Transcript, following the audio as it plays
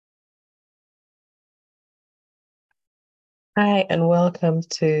Hi, and welcome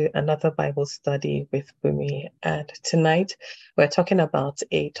to another Bible study with Bumi. And tonight we're talking about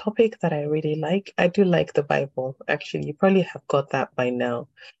a topic that I really like. I do like the Bible. Actually, you probably have got that by now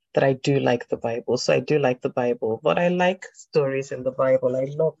that I do like the Bible. So I do like the Bible, but I like stories in the Bible. I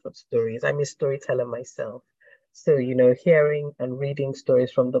love stories. I'm a storyteller myself. So, hearing and reading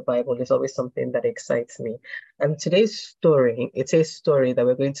stories from the Bible is always something that excites me. And today's story, it's a story that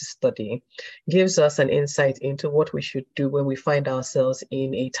we're going to study, gives us an insight into what we should do when we find ourselves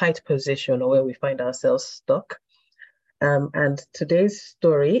in a tight position or where we find ourselves stuck. And today's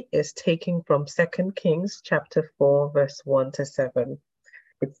story is taken from 2 Kings chapter 4, verse 1 to 7.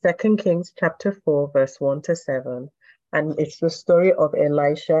 It's 2 Kings chapter 4, verse 1 to 7. And it's the story of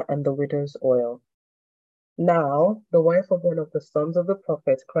Elisha and the widow's oil. Now, the wife of one of the sons of the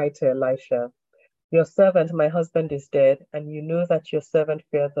prophet cried to Elisha, "Your servant, my husband, is dead, and you know that your servant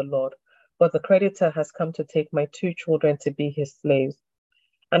feared the Lord. But the creditor has come to take my two children to be his slaves."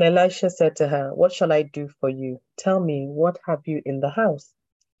 And Elisha said to her, "What shall I do for you? Tell me, what have you in the house?"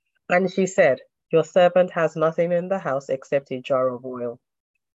 And she said, "Your servant has nothing in the house except a jar of oil."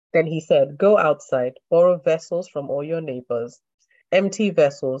 Then he said, "Go outside, borrow vessels from all your neighbors, empty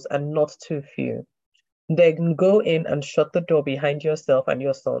vessels and not too few. Then go in and shut the door behind yourself and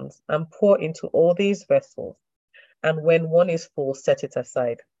your sons, and pour into all these vessels. And when one is full, set it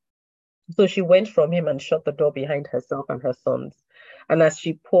aside." So she went from him and shut the door behind herself and her sons. And as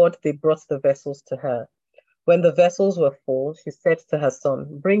she poured, they brought the vessels to her. When the vessels were full, she said to her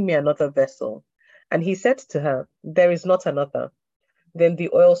son, "Bring me another vessel." And he said to her, "There is not another." Then the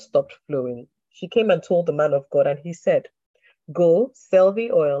oil stopped flowing. She came and told the man of God, and he said, "Go, sell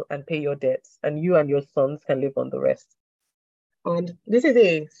the oil and pay your debts, and you and your sons can live on the rest." And this is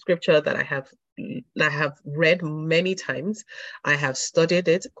a scripture that I have read many times. I have studied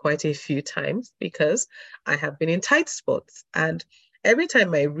it quite a few times because I have been in tight spots. And every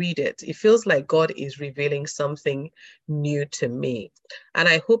time I read it, it feels like God is revealing something new to me. And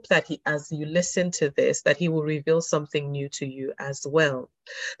I hope that as you listen to this, that he will reveal something new to you as well.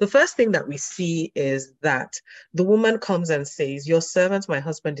 The first thing that we see is that the woman comes and says, "Your servant, my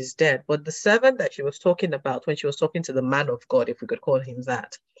husband, is dead." But the servant that she was talking about when she was talking to the man of God, if we could call him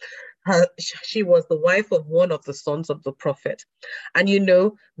that, she was the wife of one of the sons of the prophet. And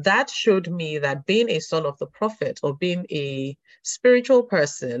that showed me that being a son of the prophet, or being a spiritual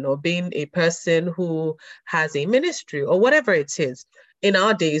person, or being a person who has a ministry, or whatever it is, in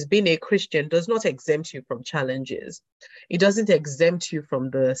our days, being a Christian does not exempt you from challenges. It doesn't exempt you from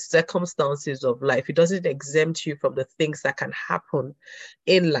the circumstances of life. It doesn't exempt you from the things that can happen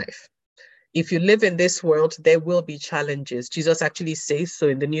in life. If you live in this world, there will be challenges. Jesus actually says so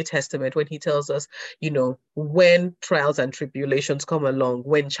in the New Testament when he tells us, when trials and tribulations come along,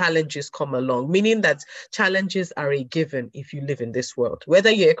 when challenges come along, meaning that challenges are a given if you live in this world, whether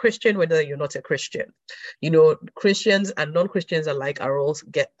you're a Christian, whether you're not a Christian. Christians and non-Christians alike are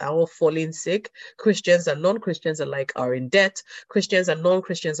all falling sick. Christians and non-Christians alike are in debt. Christians and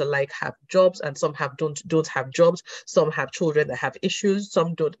non-Christians alike have jobs, and some don't have jobs. Some have children that have issues.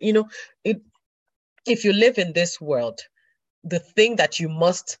 Some don't. If you live in this world, the thing that you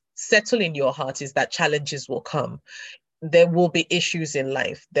must settle in your heart is that challenges will come. There will be issues in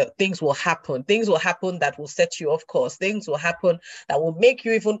life. Things will happen. Things will happen that will set you off course. Things will happen that will make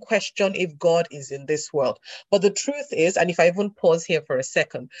you even question if God is in this world. But the truth is, and if I even pause here for a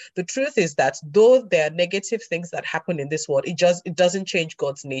second, the truth is that though there are negative things that happen in this world, it doesn't change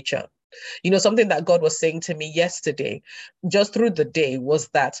God's nature. Something that God was saying to me yesterday, just through the day, was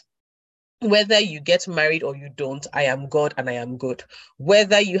that whether you get married or you don't, I am God and I am good.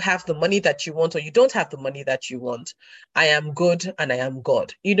 Whether you have the money that you want or you don't have the money that you want, I am good and I am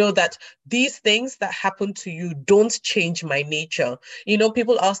God. That these things that happen to you don't change my nature.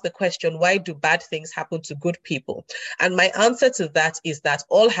 People ask the question, why do bad things happen to good people? And my answer to that is that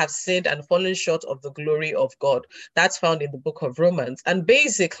all have sinned and fallen short of the glory of God. That's found in the book of Romans. And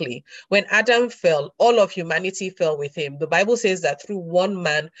basically, when Adam fell, all of humanity fell with him. The Bible says that through one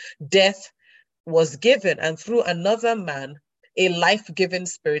man, death was given, and through another man, a life-giving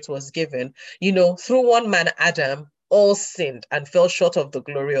spirit was given. Through one man, Adam, all sinned and fell short of the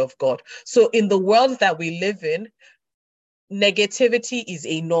glory of God. So in the world that we live in, negativity is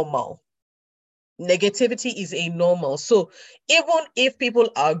a normal. Negativity is a normal. So even if people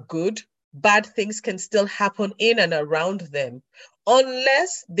are good, bad things can still happen in and around them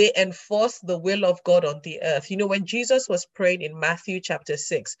unless they enforce the will of God on the earth. When Jesus was praying in Matthew chapter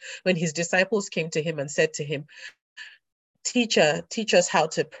 6, when his disciples came to him and said to him, "Teacher, teach us how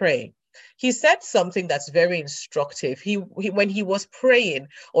to pray," he said something that's very instructive. He when he was praying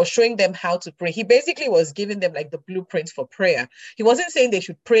or showing them how to pray, he basically was giving them like the blueprint for prayer. He wasn't saying they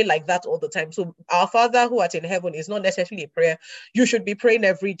should pray like that all the time. So our Father who art in heaven is not necessarily a prayer you should be praying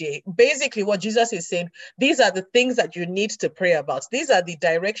every day. Basically, what Jesus is saying, these are the things that you need to pray about. These are the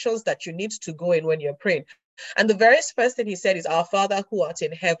directions that you need to go in when you're praying. And the very first thing he said is, Our Father who art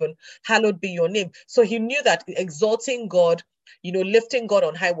in heaven, hallowed be your name. So he knew that exalting God, lifting God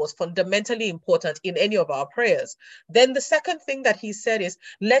on high was fundamentally important in any of our prayers. Then the second thing that he said is,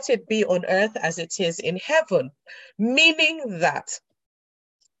 let it be on earth as it is in heaven, meaning that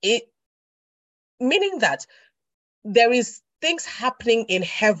there is things happening in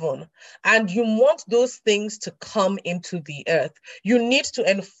heaven and you want those things to come into the earth. You need to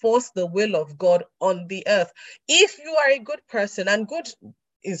enforce the will of God on the earth. If you are a good person, and good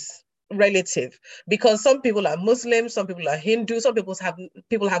is relative, because some people are Muslims, some people are Hindu, some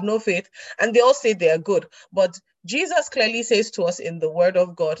people have no faith, and they all say they are good. But Jesus clearly says to us in the word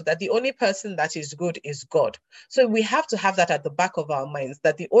of God that the only person that is good is God. So we have to have that at the back of our minds,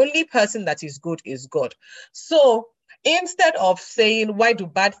 that the only person that is good is God. So instead of saying, why do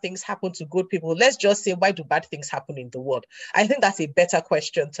bad things happen to good people? Let's just say, why do bad things happen in the world? I think that's a better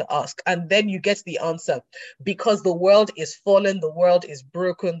question to ask. And then you get the answer. Because the world is fallen, the world is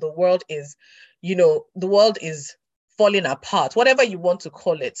broken, the world is falling apart, whatever you want to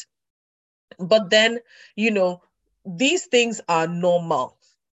call it. But then, these things are normal.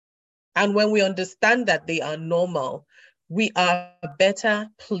 And when we understand that they are normal, we are better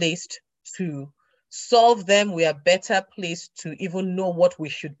placed to solve them. We are better placed to even know what we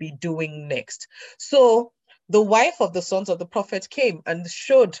should be doing next. So the wife of the sons of the prophet came and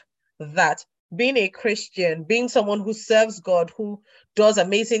showed that being a Christian, being someone who serves God, who does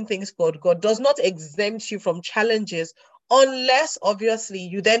amazing things for God, does not exempt you from challenges, unless obviously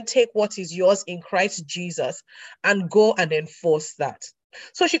you then take what is yours in Christ Jesus and go and enforce that.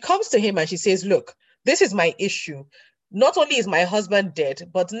 So she comes to him and she says, look, this is my issue. Not only is my husband dead,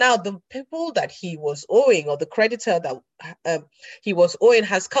 but now the people that he was owing, or the creditor that he was owing,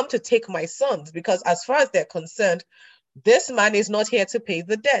 has come to take my sons, because as far as they're concerned, this man is not here to pay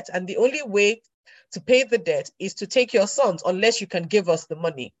the debt. And the only way to pay the debt is to take your sons, unless you can give us the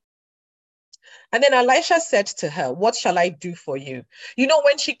money. And then Elisha said to her, what shall I do for you?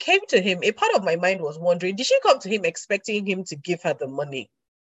 When she came to him, a part of my mind was wondering, did she come to him expecting him to give her the money?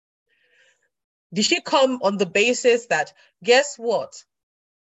 Did she come on the basis that, guess what?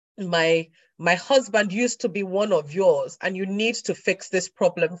 My husband used to be one of yours and you need to fix this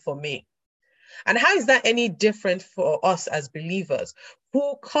problem for me. And how is that any different for us as believers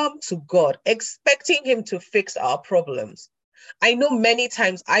who come to God expecting him to fix our problems? I know many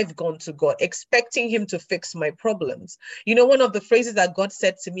times I've gone to God expecting him to fix my problems. One of the phrases that God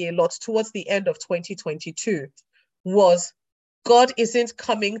said to me a lot towards the end of 2022 was, God isn't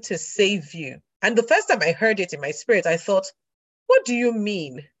coming to save you. And the first time I heard it in my spirit, I thought, what do you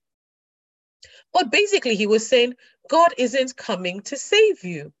mean? But basically, he was saying, God isn't coming to save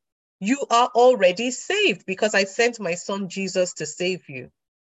you. You are already saved because I sent my son Jesus to save you.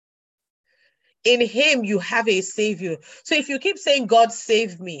 In him, you have a savior. So if you keep saying, God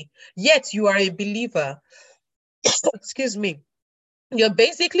save me, yet you are a believer, excuse me, you're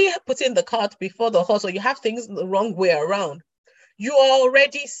basically putting the cart before the horse, or you have things the wrong way around. You are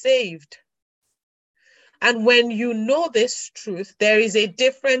already saved. And when you know this truth, there is a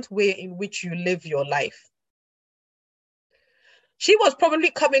different way in which you live your life. She was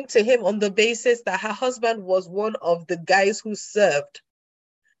probably coming to him on the basis that her husband was one of the guys who served.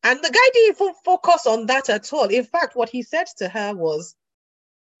 And the guy didn't even focus on that at all. In fact, what he said to her was,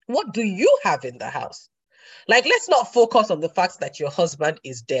 what do you have in the house? Like, let's not focus on the fact that your husband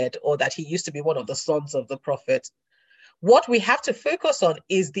is dead or that he used to be one of the sons of the prophet. What we have to focus on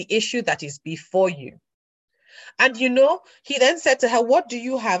is the issue that is before you. And he then said to her, what do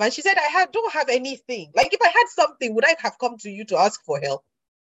you have? And she said, don't have anything. Like, if I had something, would I have come to you to ask for help?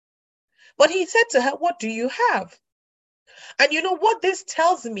 But he said to her, what do you have? And what this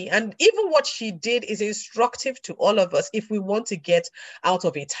tells me, and even what she did, is instructive to all of us if we want to get out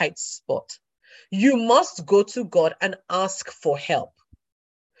of a tight spot. You must go to God and ask for help.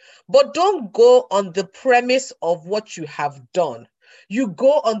 But don't go on the premise of what you have done. You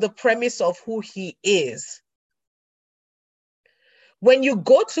go on the premise of who he is. When you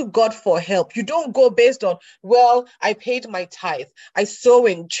go to God for help, you don't go based on, well, I paid my tithe, I sow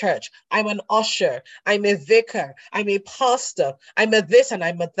in church, I'm an usher, I'm a vicar, I'm a pastor, I'm a this and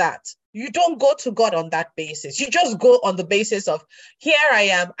I'm a that. You don't go to God on that basis. You just go on the basis of, here I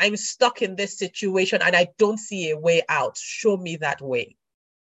am, I'm stuck in this situation and I don't see a way out. Show me that way.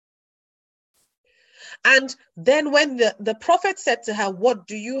 And then when the prophet said to her, what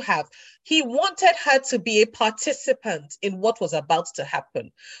do you have? He wanted her to be a participant in what was about to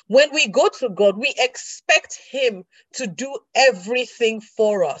happen. When we go to God, we expect him to do everything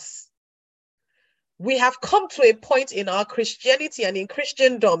for us. We have come to a point in our Christianity and in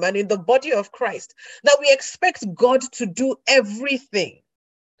Christendom and in the body of Christ that we expect God to do everything.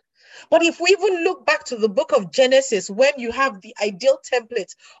 But if we even look back to the book of Genesis, when you have the ideal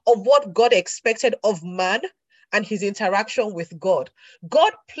template of what God expected of man and his interaction with God,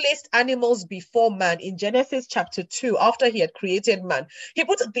 God placed animals before man in Genesis chapter 2. After he had created man, he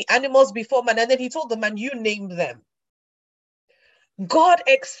put the animals before man, and then he told the man, you name them. God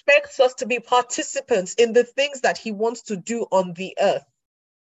expects us to be participants in the things that he wants to do on the earth.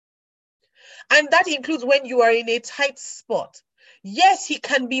 And that includes when you are in a tight spot. Yes, he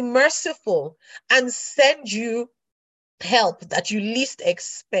can be merciful and send you help that you least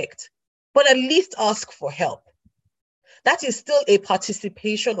expect, but at least ask for help. That is still a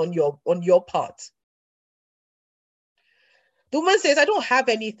participation on your part. The woman says, I don't have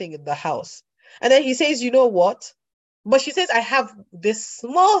anything in the house. And then he says, you know what? But she says, I have this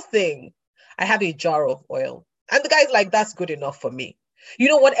small thing. I have a jar of oil. And the guy's like, that's good enough for me. You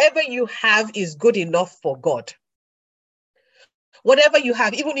know, whatever you have is good enough for God. Whatever you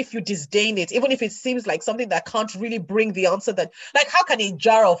have, even if you disdain it, even if it seems like something that can't really bring the answer that, like, how can a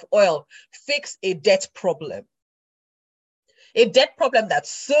jar of oil fix a debt problem? A debt problem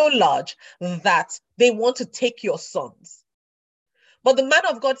that's so large that they want to take your sons. But the man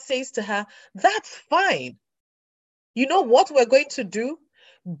of God says to her, that's fine. You know what we're going to do?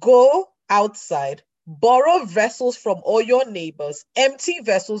 Go outside, borrow vessels from all your neighbors, empty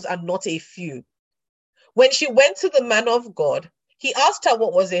vessels and not a few. When she went to the man of God, he asked her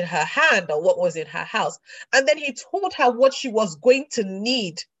what was in her hand or what was in her house. And then he told her what she was going to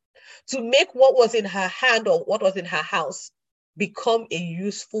need to make what was in her hand or what was in her house become a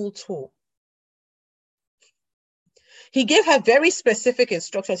useful tool. He gave her very specific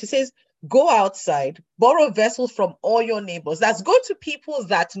instructions. He says, go outside, borrow vessels from all your neighbors. That's go to people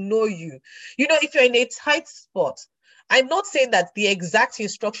that know you. You know, if you're in a tight spot, I'm not saying that the exact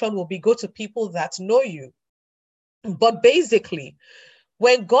instruction will be go to people that know you. But basically,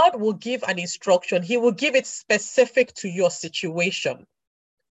 when God will give an instruction, he will give it specific to your situation.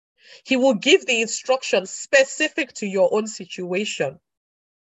 He will give the instruction specific to your own situation.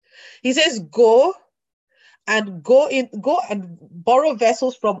 He says, go and borrow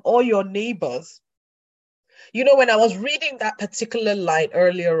vessels from all your neighbors. You know, when I was reading that particular line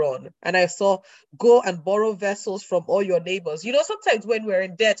earlier on, and I saw go and borrow vessels from all your neighbors, you know, sometimes when we're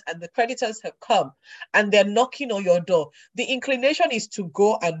in debt and the creditors have come and they're knocking on your door, the inclination is to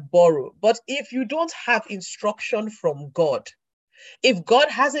go and borrow. But if you don't have instruction from God, if God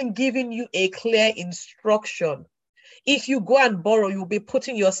hasn't given you a clear instruction, if you go and borrow, you'll be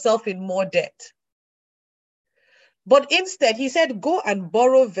putting yourself in more debt. But instead, he said, go and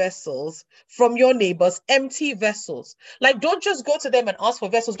borrow vessels from your neighbors, empty vessels. Like, don't just go to them and ask for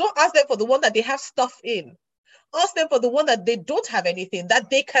vessels. Don't ask them for the one that they have stuff in. Ask them for the one that they don't have anything,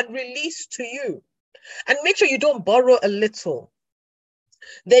 that they can release to you. And make sure you don't borrow a little.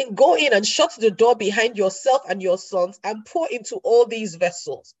 Then go in and shut the door behind yourself and your sons and pour into all these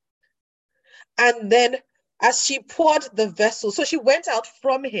vessels. And then as she poured the vessel, so she went out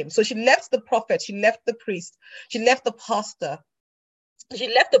from him. So she left the prophet, she left the priest, she left the pastor,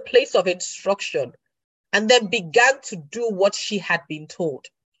 she left the place of instruction and then began to do what she had been told.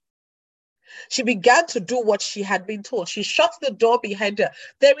 She began to do what she had been told. She shut the door behind her.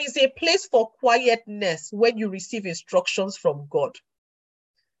 There is a place for quietness when you receive instructions from God.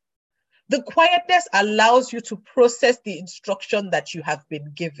 The quietness allows you to process the instruction that you have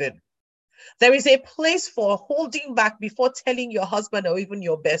been given. There is a place for holding back before telling your husband or even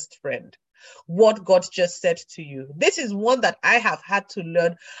your best friend what God just said to you. This is one that I have had to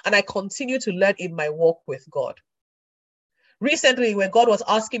learn, and I continue to learn in my walk with God. Recently, when God was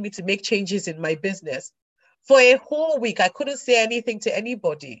asking me to make changes in my business, for a whole week, I couldn't say anything to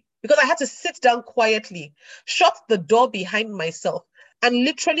anybody because I had to sit down quietly, shut the door behind myself, and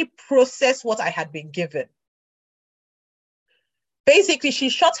literally process what I had been given. Basically, she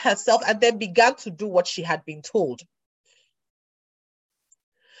shut herself and then began to do what she had been told.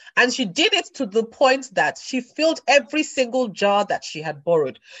 And she did it to the point that she filled every single jar that she had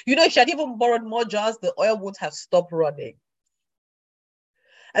borrowed. You know, if she had even borrowed more jars, the oil wouldn't have stopped running.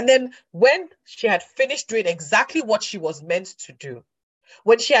 And then when she had finished doing exactly what she was meant to do,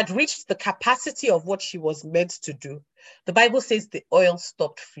 when she had reached the capacity of what she was meant to do, the Bible says the oil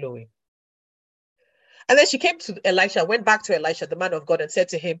stopped flowing. And then she came to Elisha, went back to Elisha, the man of God, and said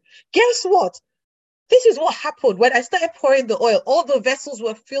to him, guess what? This is what happened when I started pouring the oil. All the vessels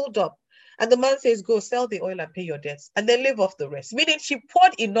were filled up. And the man says, go sell the oil and pay your debts and then live off the rest. Meaning she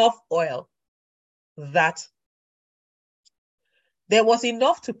poured enough oil that there was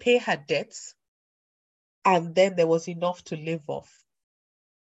enough to pay her debts and then there was enough to live off.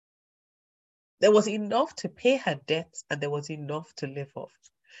 There was enough to pay her debts and there was enough to live off.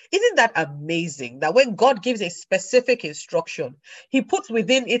 Isn't that amazing that when God gives a specific instruction, he puts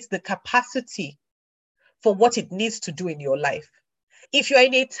within it the capacity for what it needs to do in your life? If you're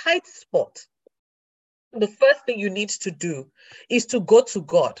in a tight spot, the first thing you need to do is to go to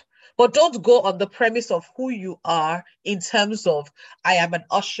God. But don't go on the premise of who you are in terms of, I am an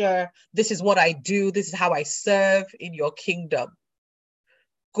usher, this is what I do, this is how I serve in your kingdom.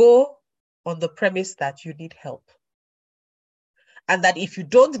 Go on the premise that you need help. And that if you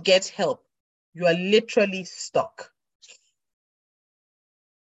don't get help, you are literally stuck.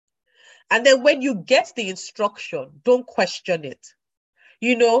 And then when you get the instruction, don't question it.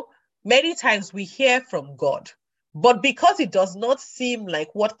 You know, many times we hear from God, but because it does not seem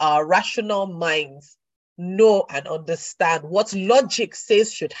like what our rational minds know and understand, what logic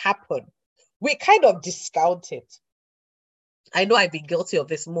says should happen, we kind of discount it. I know I've been guilty of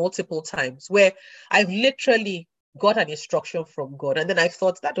this multiple times where I've literally got an instruction from God and then I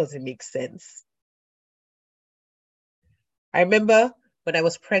thought that doesn't make sense. I remember when I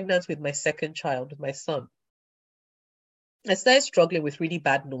was pregnant with my second child, with my son, I started struggling with really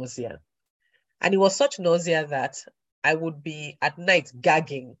bad nausea. And it was such nausea that I would be at night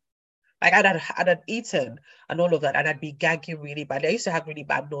gagging. Like I had eaten and all of that, and I'd be gagging really bad. I used to have really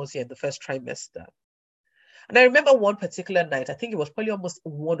bad nausea in the first trimester. And I remember one particular night, I think it was probably almost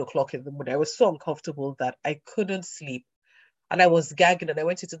 1 o'clock in the morning. I was so uncomfortable that I couldn't sleep. And I was gagging and I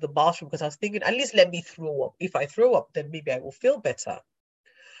went into the bathroom because I was thinking, at least let me throw up. If I throw up, then maybe I will feel better.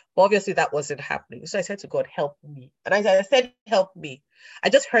 But obviously that wasn't happening. So I said to God, help me. And as I said, help me, I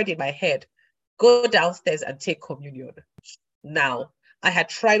just heard in my head, go downstairs and take communion. Now, I had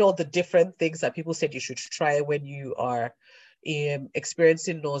tried all the different things that people said you should try when you are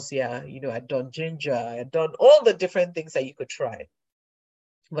experiencing nausea. You know, I'd done ginger, I had done all the different things that you could try.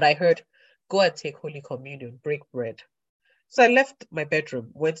 But I heard, go and take Holy Communion, break bread. So I left my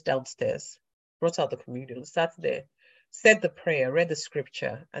bedroom, went downstairs, brought out the communion, sat there, said the prayer, read the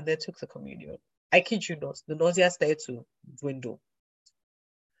scripture, and then took the communion. I kid you not, the nausea started to dwindle.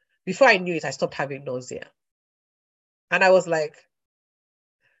 Before I knew it, I stopped having nausea. And I was like,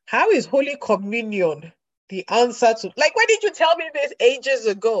 how is Holy Communion the answer to, like, why did you tell me this ages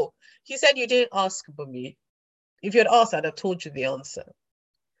ago? He said, you didn't ask for me. If you had asked, I'd have told you the answer.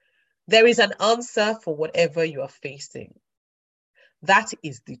 There is an answer for whatever you are facing. That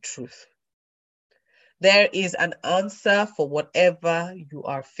is the truth. There is an answer for whatever you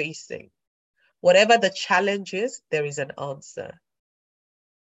are facing. Whatever the challenge is, there is an answer.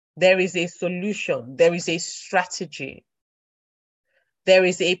 There is a solution. There is a strategy. There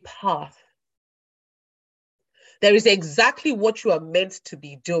is a path. There is exactly what you are meant to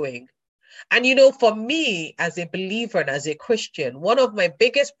be doing. And you know, for me as a believer and as a Christian, one of my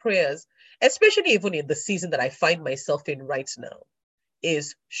biggest prayers, especially even in the season that I find myself in right now,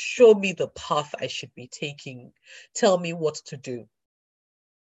 is show me the path I should be taking. Tell me what to do.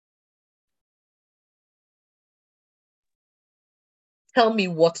 Tell me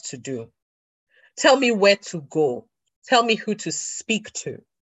what to do. Tell me where to go. Tell me who to speak to.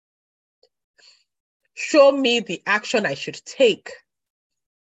 Show me the action I should take.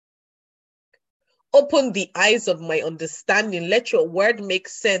 Open the eyes of my understanding. Let your word make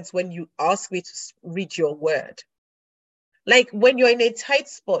sense when you ask me to read your word. Like when you're in a tight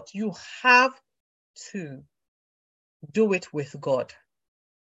spot, you have to do it with God.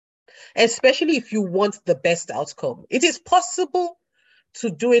 Especially if you want the best outcome. It is possible to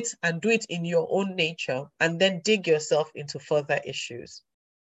do it and do it in your own nature and then dig yourself into further issues.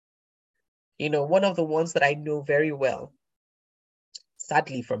 You know, one of the ones that I know very well,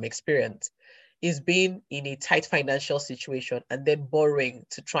 sadly from experience, is being in a tight financial situation and then borrowing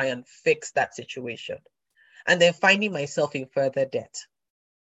to try and fix that situation and then finding myself in further debt.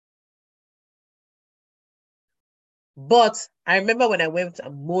 But I remember when I went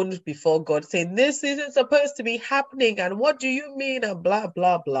and moaned before God saying, this isn't supposed to be happening. And what do you mean? And blah,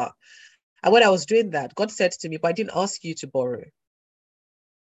 blah, blah. And when I was doing that, God said to me, but I didn't ask you to borrow.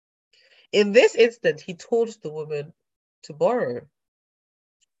 In this instant, he told the woman to borrow.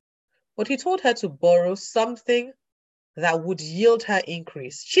 But he told her to borrow something that would yield her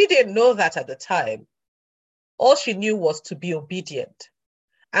increase. She didn't know that at the time. All she knew was to be obedient.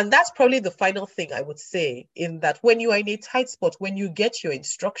 And that's probably the final thing I would say, in that when you are in a tight spot, when you get your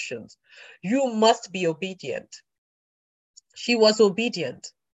instructions, you must be obedient. She was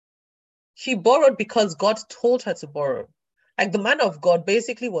obedient. She borrowed because God told her to borrow. Like, the man of God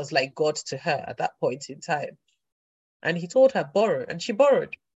basically was like God to her at that point in time. And he told her, borrow, and she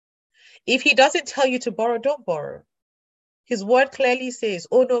borrowed. If he doesn't tell you to borrow, don't borrow. His word clearly says,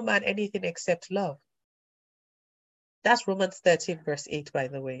 owe no man anything except love. That's Romans 13, verse 8, by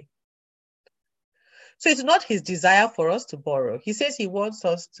the way. So it's not his desire for us to borrow. He says he wants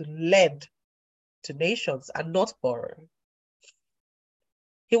us to lend to nations and not borrow.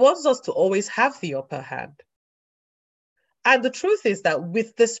 He wants us to always have the upper hand. And the truth is that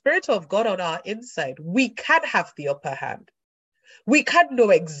with the Spirit of God on our inside, we can have the upper hand. We can know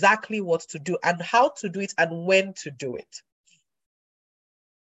exactly what to do and how to do it and when to do it.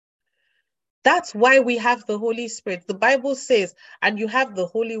 That's why we have the Holy Spirit. The Bible says, and you have the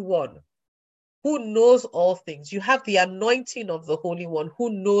Holy One who knows all things. You have the anointing of the Holy One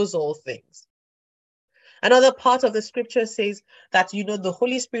who knows all things. Another part of the scripture says that, the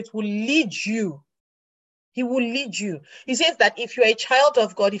Holy Spirit will lead you. He will lead you. He says that if you're a child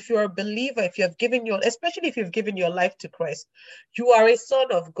of God, if you're a believer, especially if you've given your life to Christ, you are a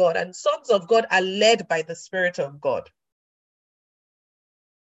son of God, and sons of God are led by the Spirit of God.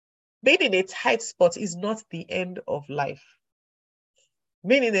 Being in a tight spot is not the end of life.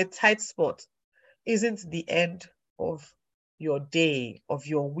 Being in a tight spot isn't the end of your day, of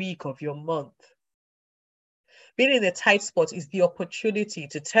your week, of your month. Being in a tight spot is the opportunity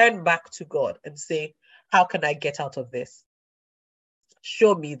to turn back to God and say, how can I get out of this?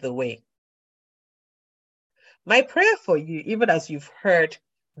 Show me the way. My prayer for you, even as you've heard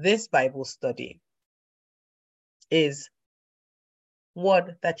this Bible study, is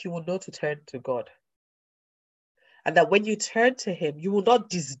one, that you will know to turn to God. And that when you turn to him, you will not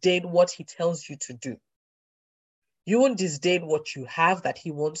disdain what he tells you to do. You won't disdain what you have that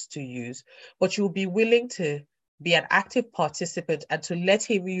he wants to use, but you will be willing to be an active participant and to let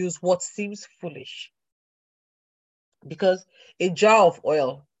him use what seems foolish. Because a jar of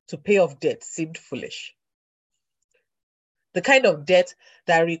oil to pay off debt seemed foolish. The kind of debt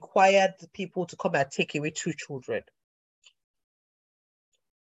that required people to come and take away 2 children.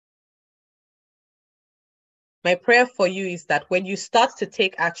 My prayer for you is that when you start to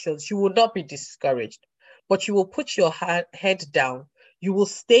take actions, you will not be discouraged, but you will put your head down. You will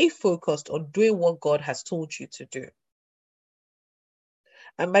stay focused on doing what God has told you to do.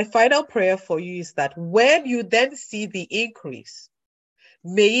 And my final prayer for you is that when you then see the increase,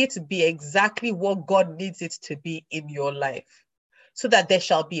 may it be exactly what God needs it to be in your life, so that there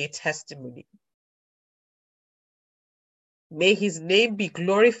shall be a testimony. May his name be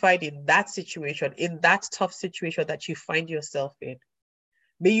glorified in that situation, in that tough situation that you find yourself in.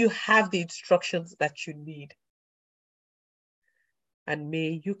 May you have the instructions that you need. And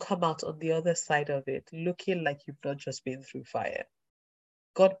may you come out on the other side of it looking like you've not just been through fire.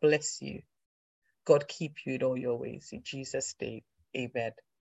 God bless you. God keep you in all your ways. In Jesus' name, amen.